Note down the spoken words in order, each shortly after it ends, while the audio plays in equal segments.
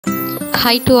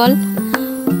Hi to all.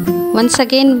 Once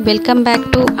again, welcome back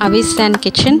to Avi's and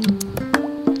Kitchen.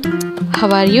 How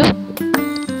are you?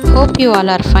 Hope you all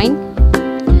are fine.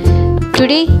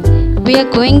 Today we are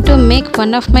going to make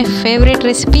one of my favorite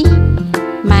recipe,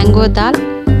 mango dal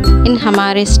in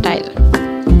Hamare style.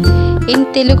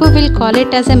 In Telugu we'll call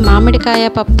it as a Mamidikaya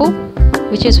pappu,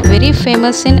 which is very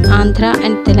famous in Andhra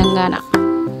and Telangana.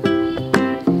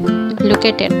 Look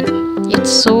at it.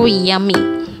 It's so yummy.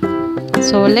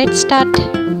 So let's start.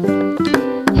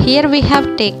 Here we have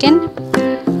taken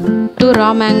 2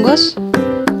 raw mangoes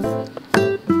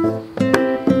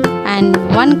and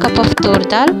 1 cup of tur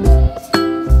dal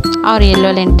or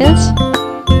yellow lentils.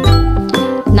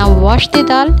 Now wash the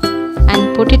dal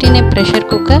and put it in a pressure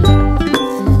cooker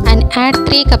and add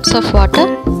 3 cups of water.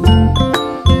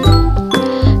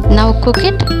 Now cook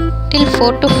it till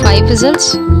 4 to 5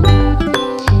 whistles.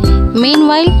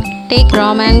 Meanwhile, take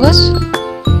raw mangoes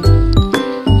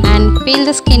and peel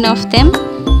the skin off them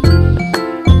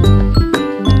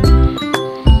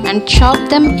and chop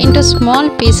them into small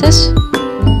pieces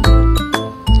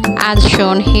as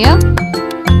shown here.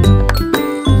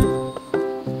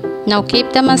 Now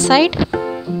keep them aside.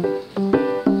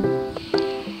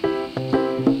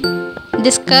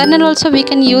 This kernel also we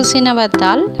can use in our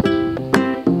dal.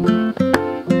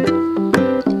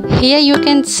 Here you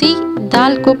can see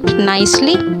dal cooked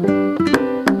nicely.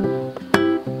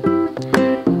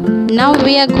 Now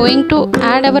we are going to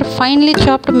add our finely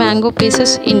chopped mango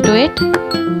pieces into it.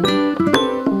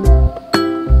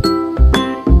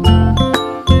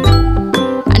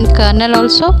 And kernel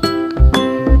also.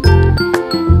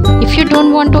 If you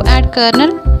don't want to add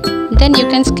kernel, then you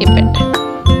can skip it.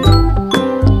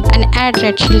 And add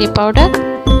red chilli powder.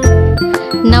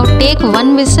 Now take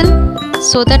 1 whistle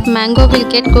so that mango will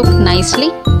get cooked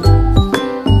nicely.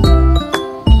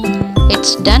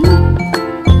 It's done.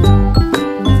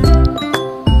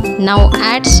 Now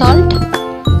add salt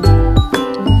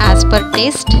as per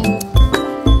taste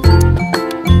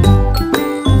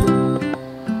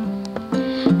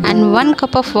and 1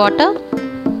 cup of water.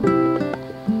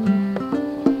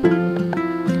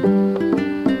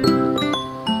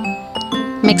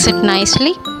 Mix it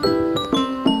nicely.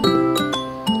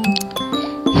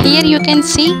 Here you can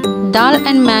see dal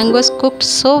and mangoes cooked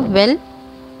so well.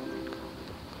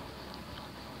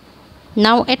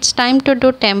 Now it's time to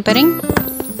do tempering.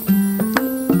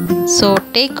 So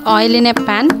take oil in a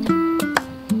pan.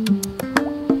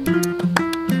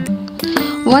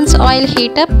 Once oil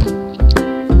heat up,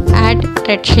 add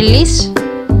red chillies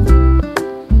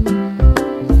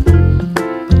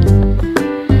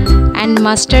and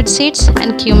mustard seeds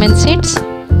and cumin seeds,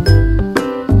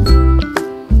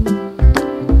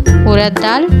 urad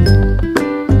dal,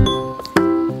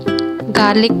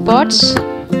 garlic pods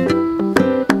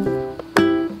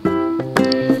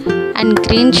and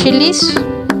green chilies,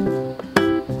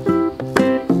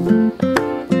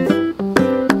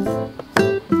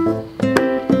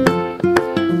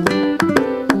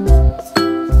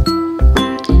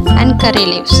 and curry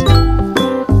leaves.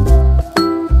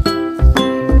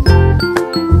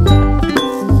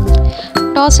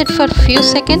 Toss it for few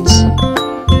seconds.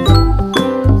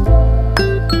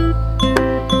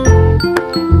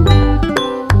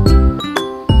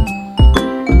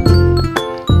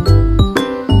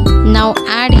 Now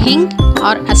add hing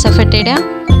or asafoetida.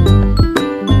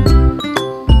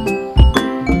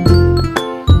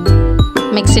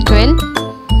 Mix it well.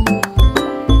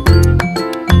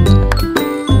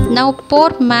 Now pour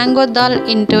mango dal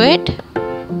into it.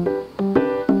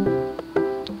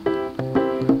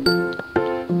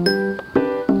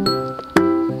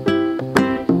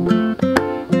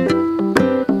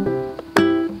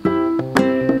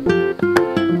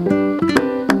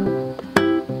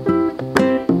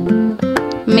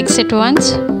 Mix it once.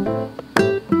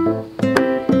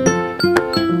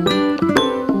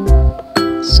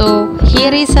 So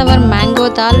here is our mango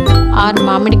dal or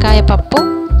Mamidikaya pappu.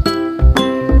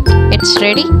 It's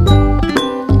ready.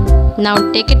 Now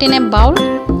take it in a bowl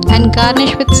and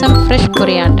garnish with some fresh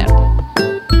coriander.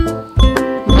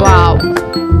 Wow!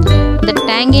 The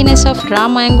tanginess of raw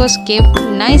mangoes gave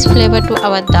nice flavor to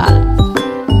our dal.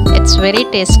 It's very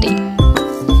tasty.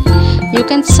 You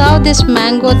can serve this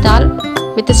mango dal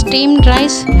with a steamed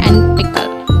rice and pickle.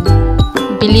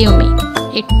 Believe me,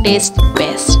 it tastes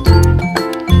best.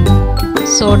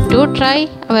 So do try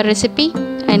our recipe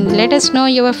and let us know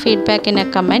your feedback in the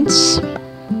comments.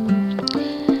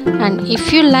 And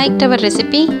if you liked our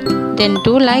recipe, then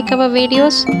do like our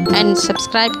videos and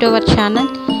subscribe to our channel,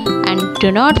 and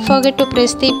do not forget to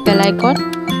press the bell icon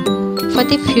for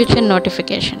the future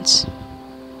notifications.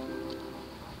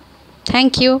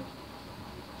 Thank you.